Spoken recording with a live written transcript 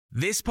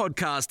This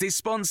podcast is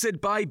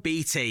sponsored by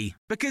BT,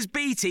 because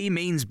BT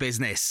means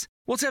business.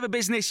 Whatever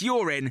business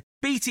you're in,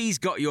 BT's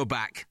got your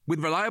back, with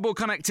reliable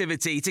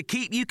connectivity to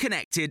keep you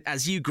connected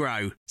as you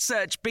grow.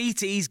 Search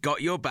BT's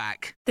got your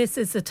back. This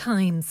is the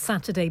Times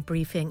Saturday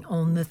briefing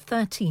on the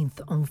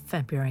 13th of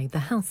February. The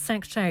Health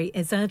Secretary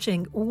is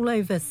urging all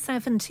over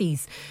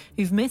 70s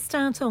who've missed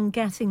out on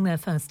getting their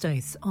first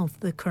dose of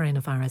the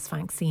coronavirus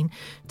vaccine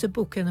to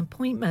book an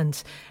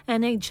appointment.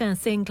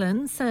 NHS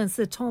England says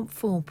the top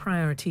 4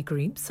 priority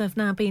groups have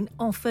now been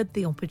offered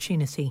the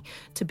opportunity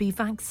to be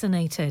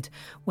vaccinated.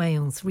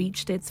 Wales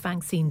reached its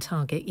vaccine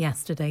target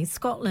yesterday.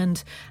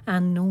 Scotland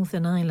and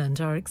Northern Ireland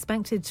are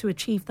expected to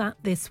achieve that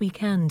this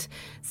weekend.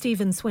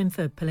 Stephen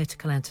Swinford,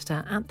 political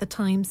editor at The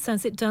Times,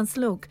 says it does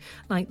look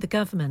like the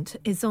government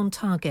is on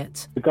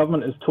target. The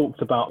government has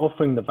talked about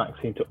offering the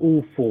vaccine to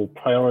all 4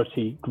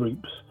 priority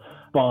groups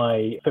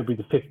by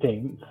February the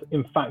 15th.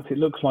 In fact, it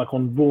looks like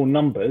on raw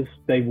numbers,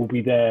 they will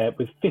be there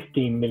with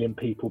 15 million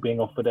people being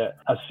offered it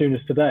as soon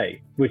as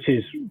today, which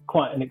is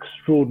quite an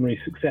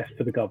extraordinary success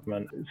for the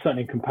government,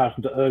 certainly in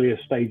comparison to earlier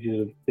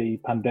stages of the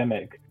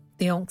pandemic.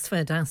 The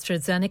Oxford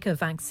AstraZeneca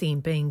vaccine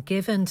being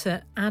given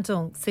to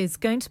adults is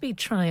going to be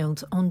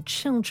trialled on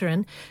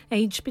children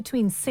aged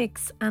between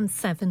 6 and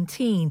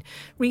 17.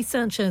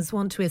 Researchers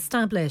want to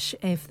establish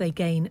if they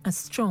gain a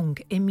strong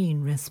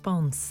immune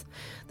response.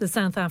 The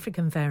South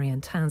African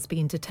variant has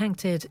been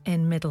detected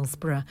in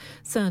Middlesbrough.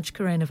 Surge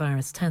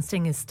coronavirus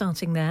testing is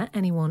starting there.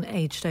 Anyone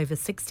aged over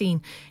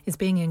 16 is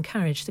being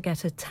encouraged to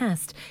get a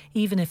test,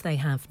 even if they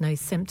have no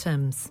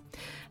symptoms.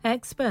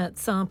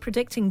 Experts are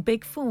predicting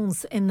big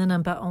falls in the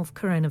number of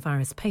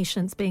coronavirus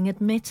patients being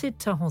admitted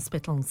to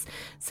hospitals,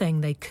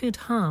 saying they could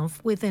halve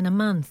within a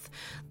month.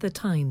 The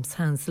Times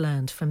has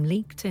learned from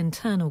leaked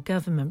internal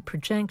government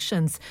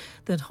projections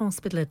that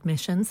hospital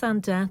admissions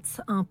and deaths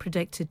are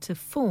predicted to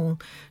fall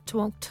to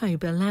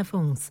October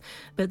levels.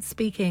 But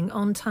speaking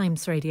on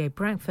Times Radio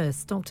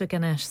Breakfast, Dr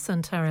Ganesh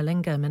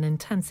Sundaralingam, an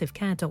intensive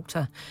care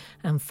doctor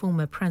and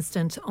former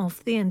president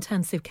of the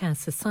Intensive Care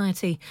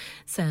Society,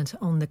 said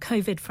on the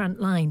COVID front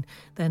line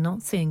they're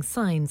not seeing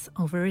signs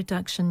of a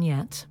reduction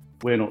yet.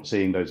 We're not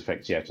seeing those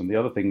effects yet. And the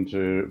other thing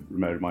to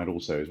remind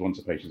also is once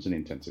a patient's in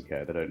intensive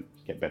care, they don't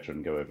get better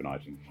and go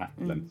overnight. In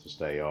fact, lengths of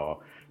stay are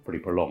pretty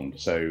prolonged.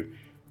 So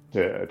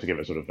to give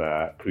a sort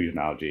of crude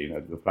analogy,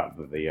 the fact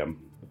that the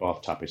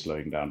bath tap is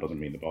slowing down doesn't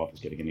mean the bath is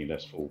getting any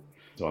less full.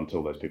 So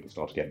until those people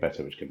start to get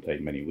better, which can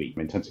take many weeks,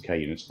 intensive care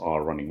units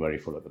are running very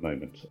full at the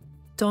moment.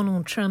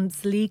 Donald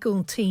Trump's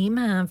legal team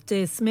have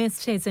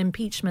dismissed his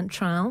impeachment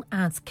trial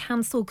as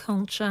cancel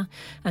culture,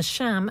 a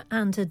sham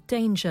and a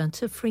danger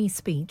to free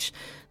speech.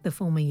 The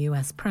former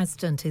US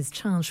president is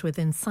charged with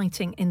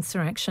inciting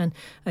insurrection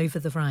over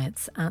the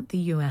riots at the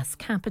US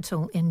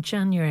Capitol in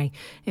January,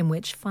 in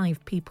which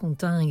 5 people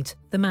died.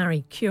 The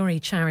Marie Curie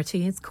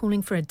charity is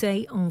calling for a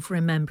day of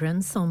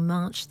remembrance on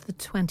March the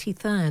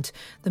 23rd.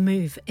 The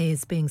move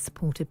is being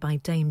supported by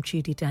Dame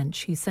Judi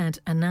Dench, who said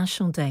a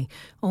national day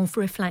of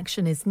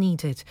reflection is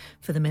needed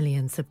for the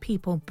millions of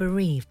people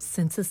bereaved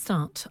since the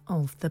start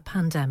of the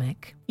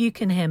pandemic. You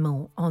can hear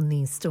more on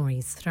these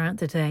stories throughout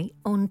the day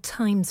on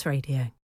Times Radio.